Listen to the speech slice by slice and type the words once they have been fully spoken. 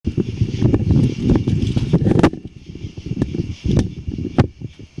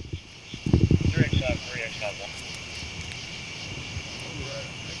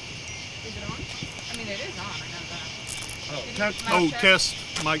Oh, test,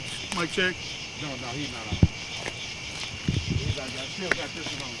 mic check. No, he's not on. I still got this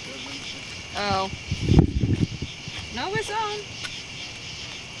one on. Oh. No, it's on.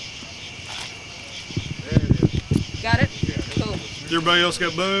 There it is. Got it? Yeah. Cool. Everybody else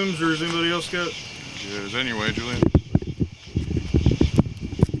got booms, or has anybody else got? Good anyway, Julian.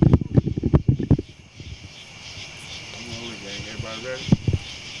 Everybody ready?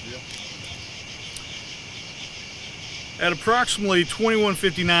 Yeah. At approximately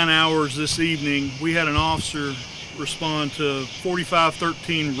 21:59 hours this evening, we had an officer respond to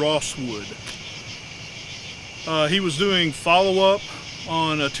 4513 Rosswood. He was doing follow-up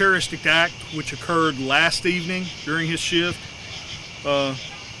on a terroristic act which occurred last evening during his shift.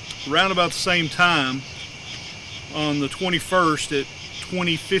 Around about the same time, on the 21st at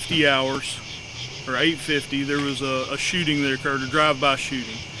 20:50 hours, or 8:50, there was a shooting that occurred, a drive-by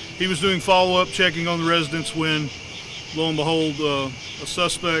shooting. He was doing follow-up, checking on the residents when, lo and behold, a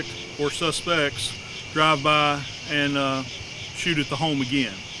suspect or suspects drive by and shoot at the home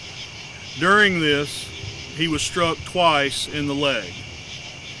again. During this, he was struck twice in the leg.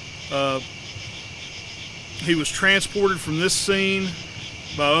 He was transported from this scene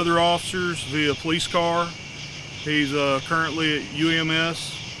by other officers via police car. He's currently at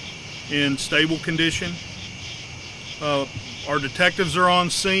UMS in stable condition. Our detectives are on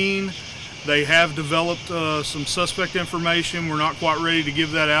scene. They have developed some suspect information. We're not quite ready to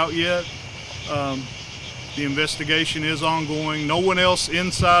give that out yet. The investigation is ongoing. No one else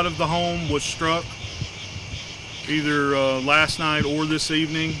inside of the home was struck, either last night or this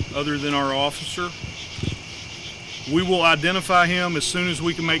evening, other than our officer. We will identify him as soon as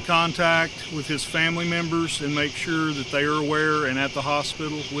we can make contact with his family members and make sure that they are aware and at the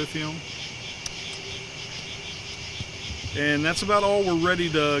hospital with him. And that's about all we're ready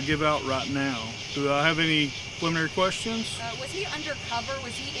to give out right now. Do I have any preliminary questions? Was he undercover?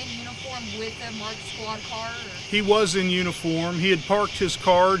 Was he in uniform with a marked squad car? Or? He was in uniform. He had parked his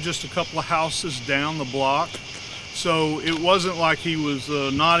car just a couple of houses down the block. So it wasn't like he was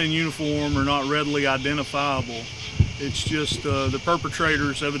not in uniform or not readily identifiable. It's just the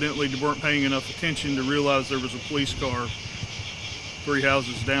perpetrators evidently weren't paying enough attention to realize there was a police car 3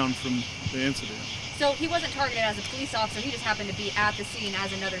 houses down from the incident. So he wasn't targeted as a police officer, he just happened to be at the scene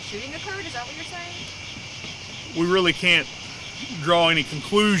as another shooting occurred? Is that what you're saying? We really can't draw any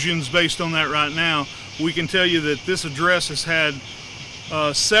conclusions based on that right now. We can tell you that this address has had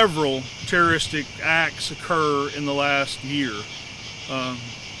several terroristic acts occur in the last year.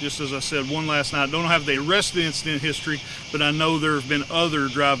 Just as I said, one last night. Don't have the arrest incident history, but I know there have been other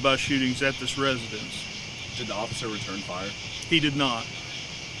drive-by shootings at this residence. Did the officer return fire? He did not.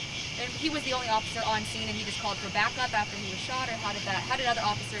 And he was the only officer on scene and he just called for backup after he was shot, or how did other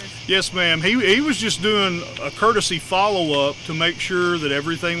officers? Yes, ma'am. He was just doing a courtesy follow-up to make sure that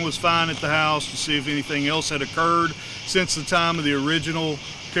everything was fine at the house, to see if anything else had occurred since the time of the original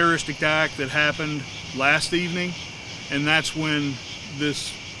terroristic act that happened last evening, and that's when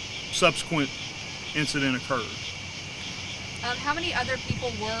this subsequent incident occurred. How many other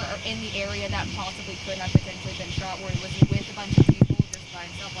people were in the area that possibly could have potentially been shot? Was he with a bunch of people, just by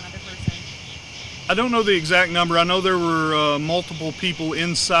himself, one other person? I don't know the exact number. I know there were multiple people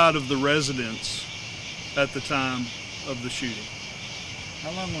inside of the residence at the time of the shooting.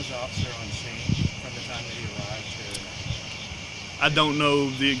 How long was the officer on scene from the time that he arrived to? I don't know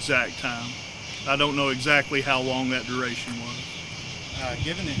the exact time. I don't know exactly how long that duration was.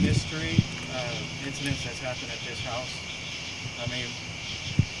 Given the history of incidents that's happened at this house, I mean,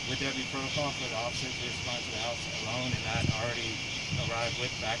 would there be protocol for the officer to respond to the house alone and not already arrive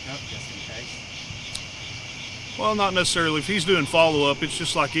with backup just in case? Well, not necessarily. If he's doing follow-up, it's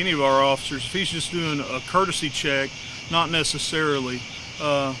just like any of our officers. If he's just doing a courtesy check, not necessarily.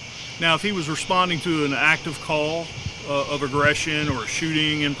 Now, if he was responding to an active call of aggression or a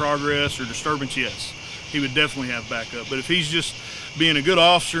shooting in progress or disturbance, yes, he would definitely have backup. But if he's just being a good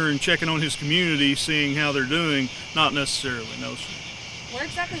officer and checking on his community, seeing how they're doing, not necessarily, no, sir. Where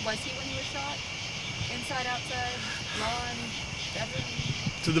exactly was he when he was shot? Inside, outside, lawn, bedroom?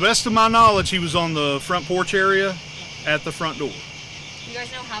 To the best of my knowledge, he was on the front porch area at the front door. Do you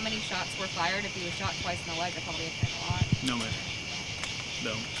guys know how many shots were fired? If he was shot twice in the leg, that probably have been a lot. No, ma'am.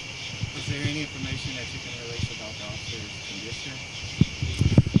 No. Is there any information that you can release about the officer's condition?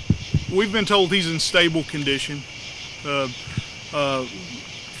 We've been told he's in stable condition.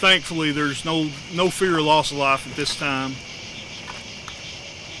 Thankfully, there's no fear of loss of life at this time.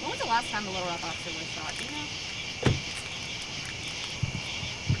 When was the last time a Little Rock officer was shot? Do you know?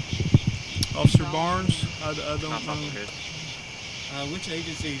 Officer Barnes? I don't know. Which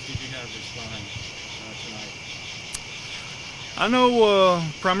agencies did you have respond tonight? I know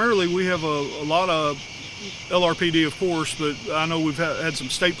primarily we have a lot of LRPD, of course, but I know we've had some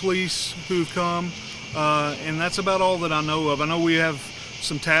state police who've come, and that's about all that I know of. I know we have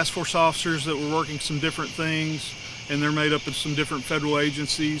some task force officers that were working some different things, and they're made up of some different federal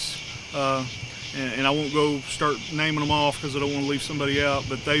agencies. And I won't go start naming them off because I don't want to leave somebody out,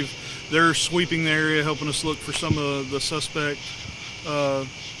 but they're sweeping the area, helping us look for some of the suspect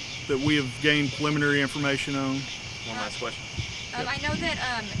that we have gained preliminary information on. One last question. I know that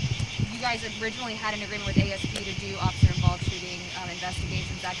you guys originally had an agreement with ASP to do officer-involved shooting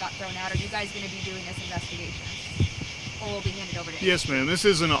investigations that got thrown out. Are you guys going to be doing this investigation, or will be handed over to ASP? Yes, ma'am. This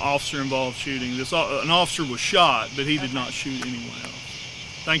isn't an officer-involved shooting. An officer was shot, but he did not shoot anyone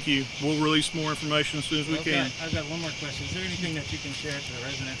else. Thank you. We'll release more information as soon as we can. I've got one more question. Is there anything that you can share to the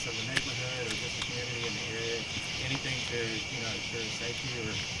residents of the neighborhood or just the community in the area? Anything to, ensure safety,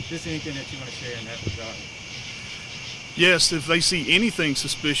 or just anything that you want to share in that regard? Yes, if they see anything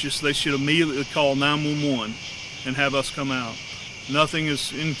suspicious, they should immediately call 911 and have us come out. Nothing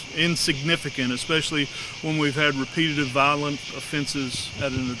is insignificant, especially when we've had repetitive violent offenses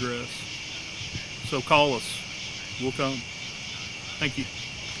at an address. So call us. We'll come. Thank you.